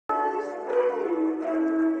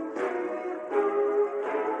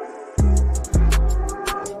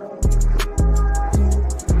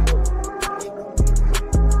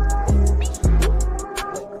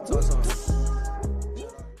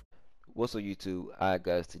What's on YouTube? Alright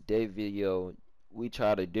guys, today video we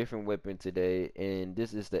tried a different weapon today, and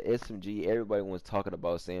this is the SMG. Everybody was talking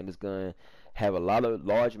about, saying this gun have a lot of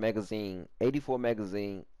large magazine, 84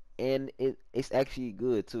 magazine, and it's actually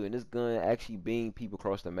good too. And this gun actually beam people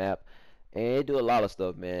across the map, and it do a lot of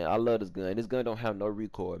stuff, man. I love this gun. This gun don't have no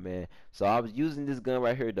recoil, man. So I was using this gun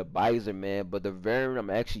right here, the Bizon, man. But the variant I'm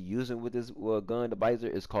actually using with this gun, the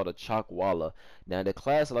Bizon, is called a Walla. Now the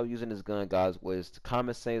class that I was using this gun, guys, was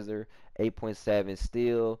Common Sensor, 8.7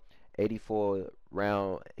 steel, 84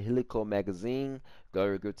 round helical magazine,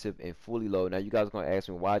 glory grip tip, and fully load. Now you guys are gonna ask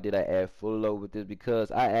me, why did I add fully load with this?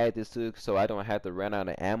 Because I add this to so I don't have to run out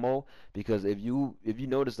of ammo. Because if you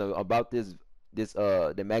notice about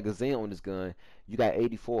the magazine on this gun, you got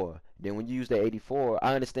 84. Then when you use that 84,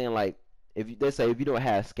 I understand, like, if you, let's say if you don't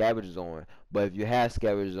have scavengers on, but if you have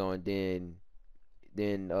scavengers on, then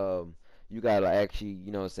you gotta actually,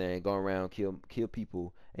 you know what I'm saying, go around kill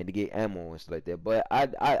people and to get ammo and stuff like that. But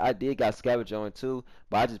I did got scavenger on too,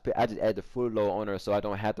 but I just add the full load on her so I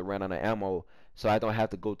don't have to run out of ammo, so I don't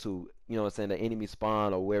have to go to, you know what I'm saying, the enemy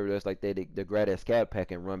spawn or wherever else like that. They grab that scav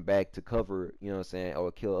pack and run back to cover, you know what I'm saying, or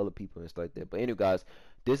kill other people and stuff like that. But anyway, guys,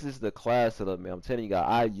 this is the class setup, man. I'm telling you guys,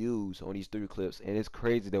 I use on these 3 clips, and it's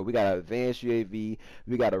crazy though. We got an advanced UAV,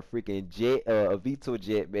 we got a freaking jet, a VTOL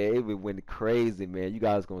jet, man. It went crazy, man. You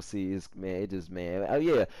guys gonna see, it's, man, it just, man. Oh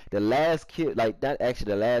yeah, the last kill, like, not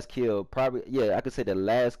actually the last kill, probably, yeah, I could say the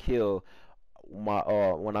last kill. My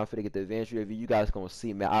when I'm finna get the advanced UAV, you guys gonna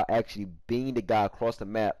see, man. I actually beamed the guy across the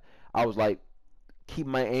map. I was like, keep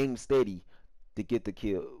my aim steady to get the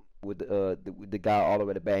kill with the guy all the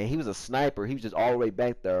way to the back. And he was a sniper. He was just all the way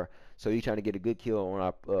back there, so he trying to get a good kill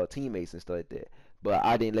on our teammates and stuff like that. But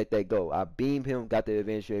I didn't let that go. I beamed him, got the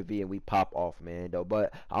advanced UAV, and we pop off, man. Though,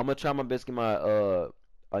 but I'm gonna try my best to get my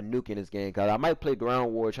a nuke in this game, cause I might play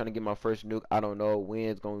ground war trying to get my first nuke. I don't know when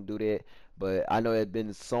it's gonna do that, but I know it's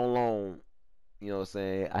been so long. You know what I'm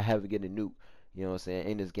saying? I haven't get a nuke. You know what I'm saying,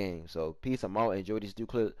 in this game. So peace. I'm out. Enjoy these 2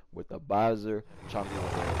 clips with the Bizon. Chopping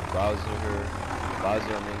with the Bizon here.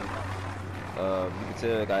 Bizon, I mean, you can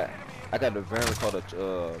tell I got a variant called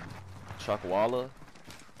a Walla.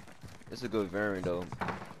 It's a good variant though.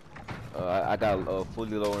 I got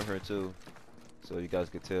fully low in her too, so you guys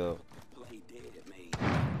could tell.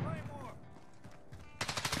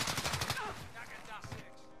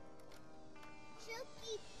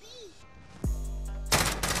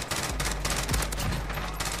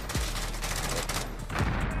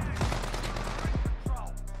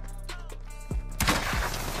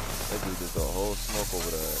 That dude just got a whole smoke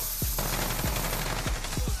over there.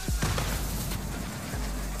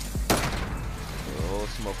 A whole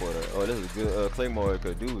smoke over there. Oh, this is good claymore,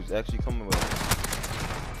 cause dude's actually coming with it.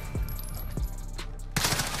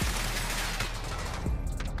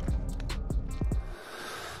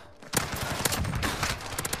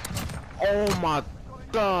 Oh my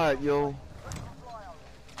god, yo.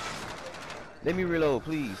 Let me reload,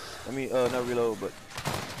 please. I mean, not reload, but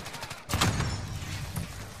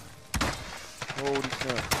holy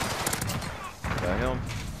snap. Got him.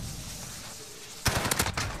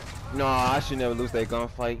 No, I should never lose that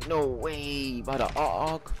gunfight. No way. By the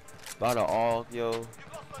AUG. By the AUG, yo.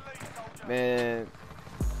 Man.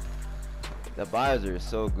 The Bizon is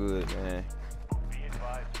so good, man.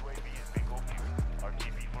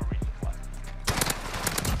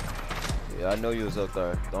 Yeah, I know you was up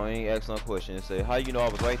there. Don't even ask no question. Say, how you know I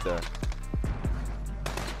was right there?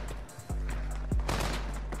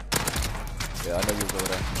 Yeah, I know you was over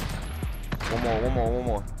there. One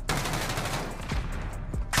more.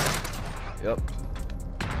 Yep.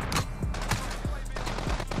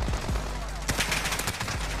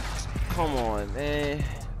 Come on, man.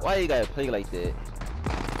 Why you gotta play like that?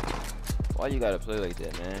 Why you gotta play like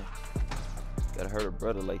that, man? Gotta hurt a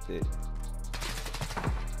brother like that.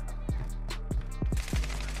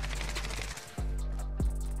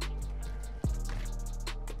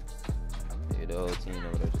 Yeah, the whole team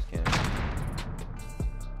over there just can't.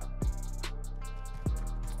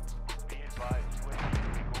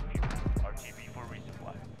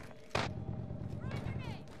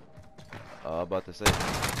 I'm about to say,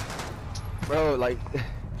 bro, like,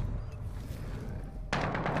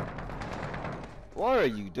 what are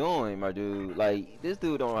you doing, my dude? Like, this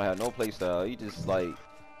dude don't have no play style. He just like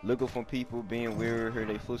looking for people, being weird, hearing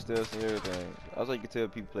their footsteps and everything. That's how you can tell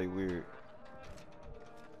people play weird.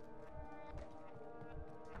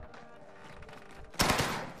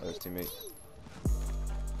 That's teammate.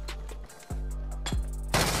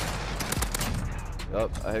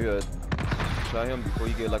 Yup, I hear you. Try him before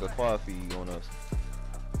you get like a quad feed on us.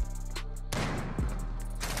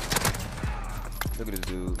 Look at this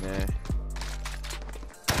dude, man.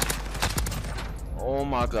 Oh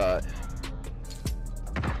my god.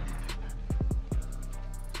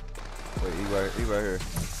 Wait, he right here.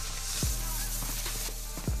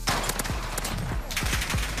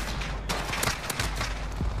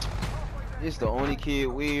 It's the only kid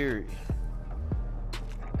weird.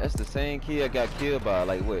 That's the same kid I got killed by,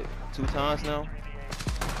 like what, 2 times now?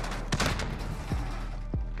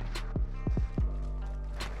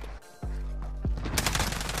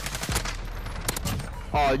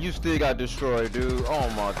 Oh, you still got destroyed, dude. Oh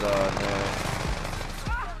my god, man.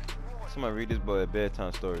 Somebody read this boy a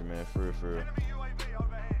bedtime story, man. For real, for real.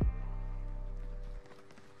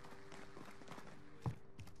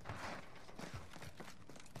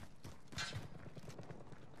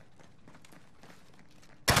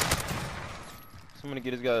 Somebody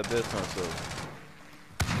get this guy a bedtime story.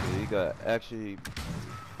 Yeah, he got actually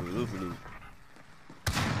blue.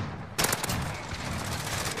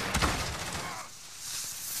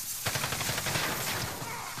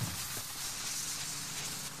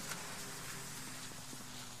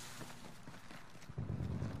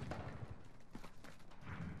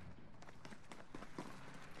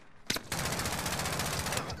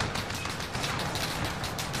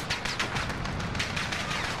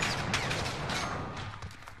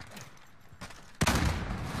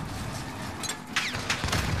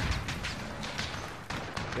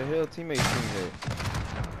 The hell teammates team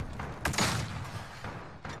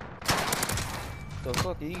the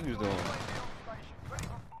fuck he was doing?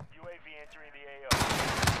 UAV entering the AO.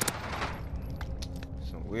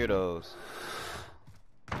 Some weirdos.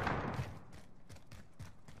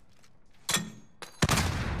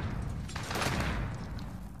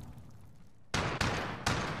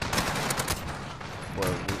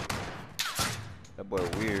 That boy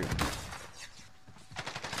weird.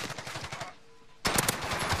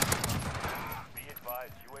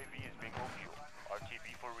 UAV is bingo fuel. RTB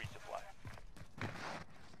for resupply.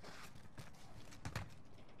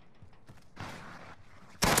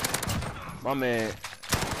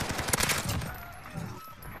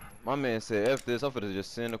 My man said, F this, I'm finna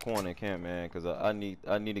just sit in the corner and camp, man, cause I need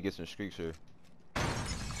to get some streaks here. What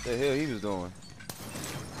the hell he was doing?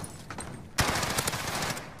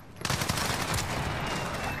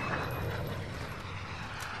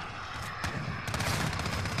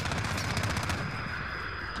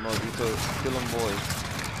 Come on, kill them boys.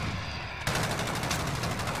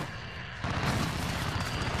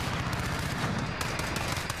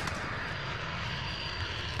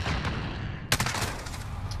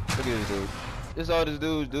 Look at this dude. This all this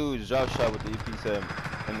dudes do is drop shot with the EP7.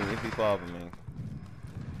 I mean EP5, I mean.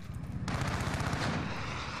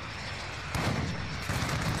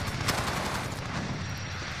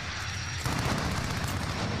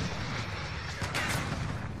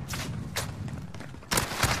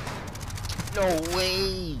 No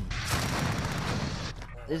way!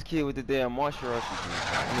 This kid with the damn martial arts. I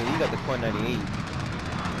mean, he got the .98.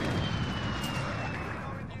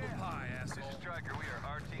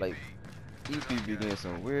 Like, these people be getting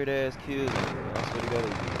some weird ass kills. I swear to God.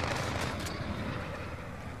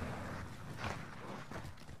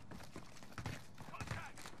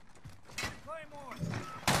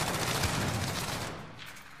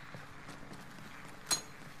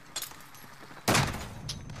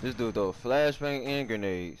 This dude throw flashbang and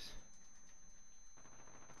grenades.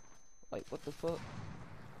 Like, what the fuck?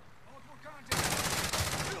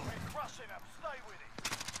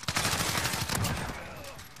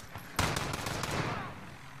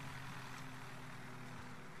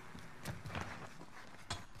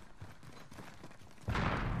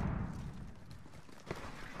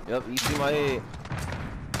 Yep, you see my head.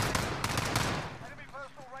 Enemy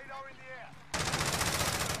personal radar in the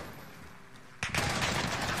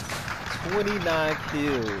air. 29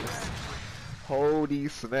 kills. Holy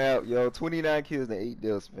snap, yo. 29 kills and 8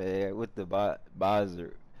 deaths, man. With the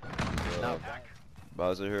Bizon.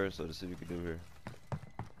 Bizon here, so let's see what we can do here.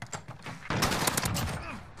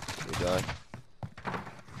 Good guy.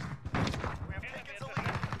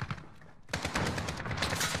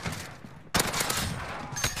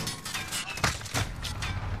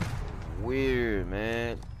 Weird,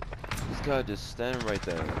 man. This guy just standing right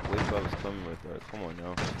there. Wait till I was coming right there. Come on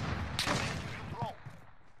now.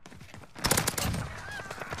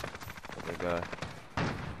 That guy.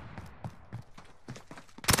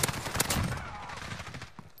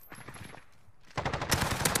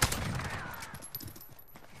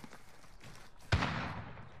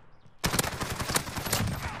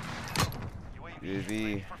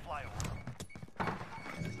 UAV.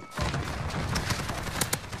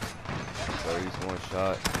 He's one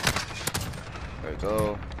shot. There we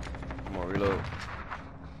go. Come on, reload.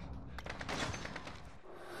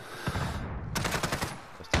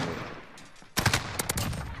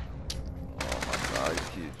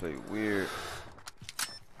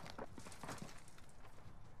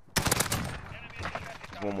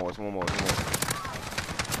 one more. It's one more.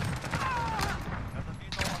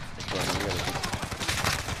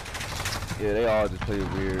 Yeah, they all just play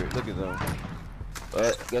weird. Look at them.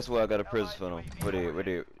 But guess what? I got a prison for them. Where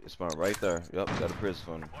they? It's my right there. Yup, got a prison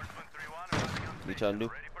for them. Get y'all new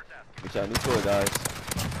toy, guys. Get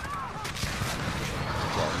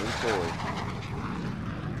y'all new toy.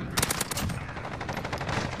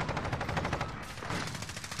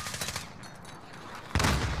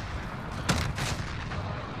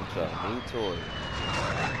 Get y'all new toy.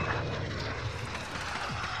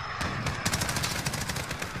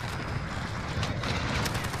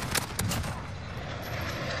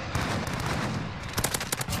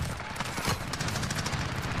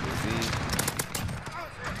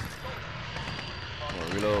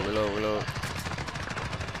 Reload.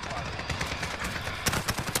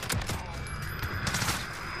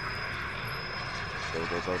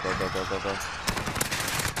 Go.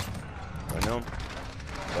 Right now.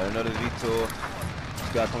 Got another V-Tool.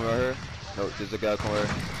 This guy coming right here. No, there's a guy coming right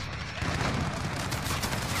here.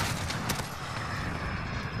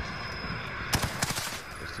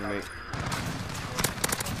 His teammate.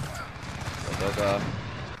 Got that guy.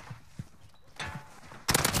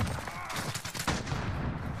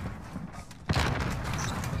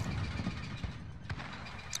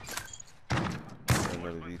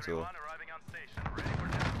 Another V-Tool.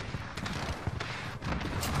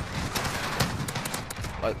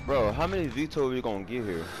 Like, bro, how many V-Tool are we gonna get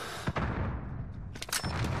here?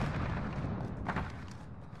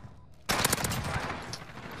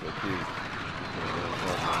 So cute.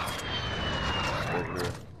 Over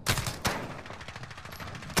here.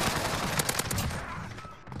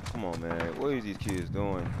 Come on, man. What are these kids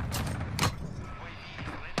doing?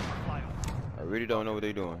 I really don't know what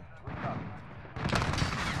they're doing.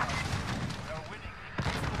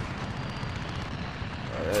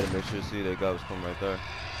 I had to make sure to see that guy was coming right there.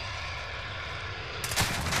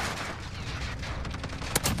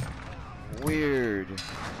 Weird.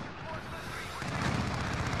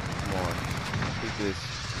 Come on. Take this.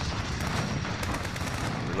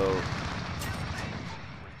 Reload.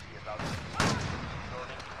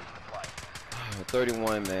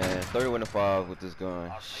 31, man. 31-5 with this gun.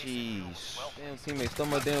 Sheesh. Damn, teammate stole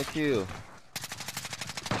my damn kill.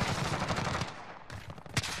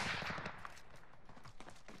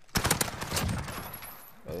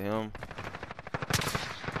 Him.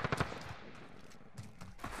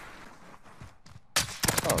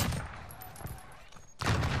 Oh.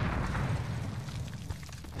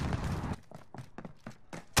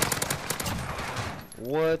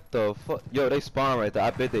 What the fuck? Yo, they spawn right there. I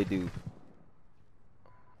bet they do.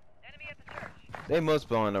 Enemy at the church. They must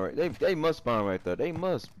spawn right. They must spawn right there. They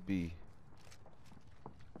must be.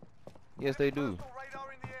 Yes, they do.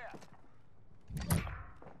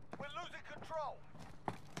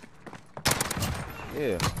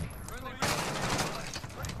 Yeah.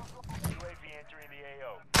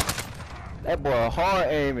 That boy hard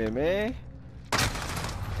aiming, man.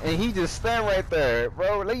 And he just stand right there,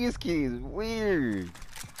 bro. Look at his keys. Weird.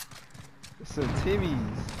 It's some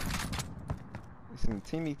Timmies. It's some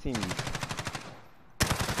Timmies.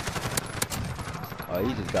 Oh,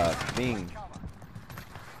 he just got binged.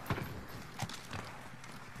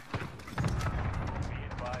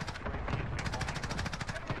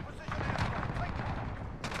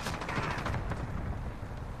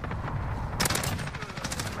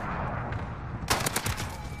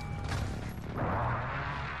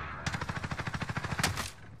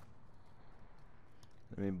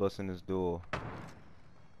 Let me bust in this door.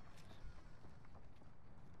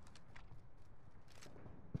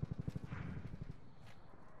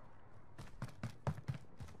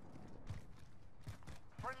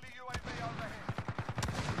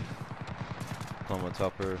 Come on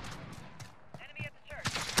top her. Enemy at the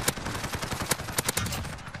church.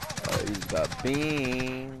 Oh, he's got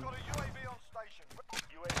beam.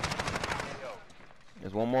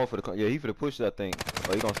 There's one more for the. Yeah, he for the push that thing.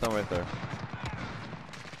 Oh, he gonna stun right there.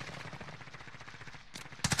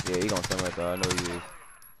 Yeah, he gonna stand right there. I know he is.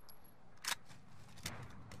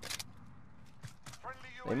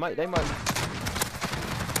 They might. The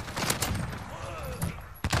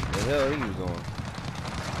hell he was doing?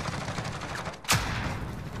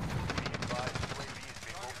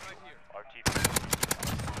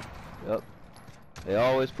 Yep. They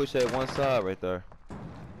always push that one side right there.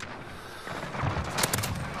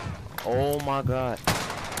 Oh my god.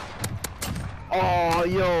 Oh,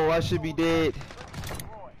 yo, I should be dead.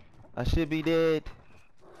 I should be dead.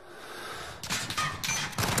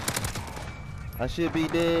 I should be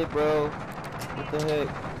dead, bro. What the heck?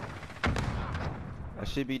 I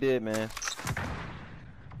should be dead, man.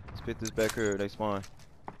 Let's put this back here. They spawn.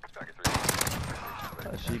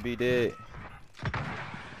 She be dead.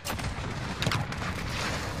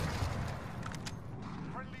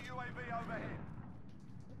 Friendly UAV overhead.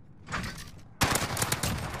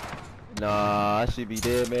 Nah, I should be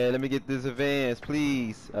dead, man. Let me get this advance,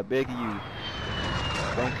 please. I beg of you.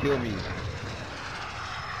 Don't kill me.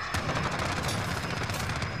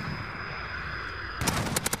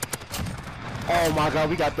 Oh my god,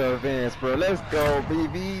 we got the advance, bro. Let's go,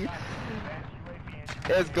 baby.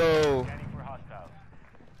 Let's go. Scanning for hostiles.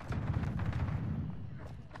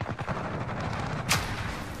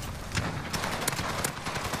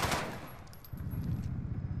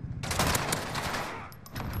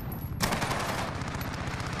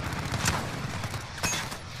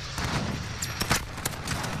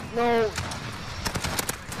 No.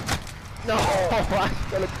 No,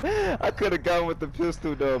 I could have gone with the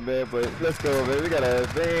pistol though, man. But let's go, man. We gotta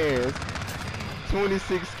advance.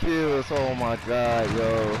 26 kills. Oh my god,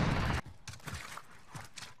 yo.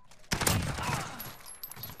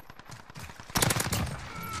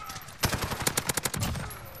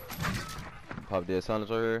 Pop dead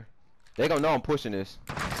silence right here. They gonna know I'm pushing this.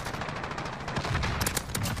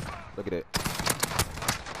 Look at it.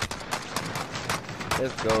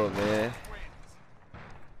 Let's go, man.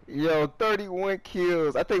 Yo, 31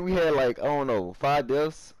 kills. I think we had like, I don't know, 5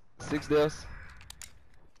 deaths, 6 deaths.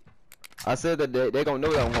 I said that they gonna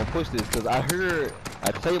know that I'm gonna push this because I heard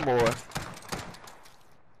a Claymore.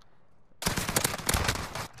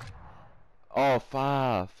 Oh,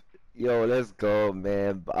 5. Yo, let's go,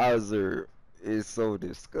 man. Bowser is so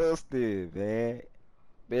disgusting, man.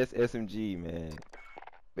 Best SMG, man.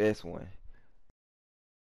 Best one.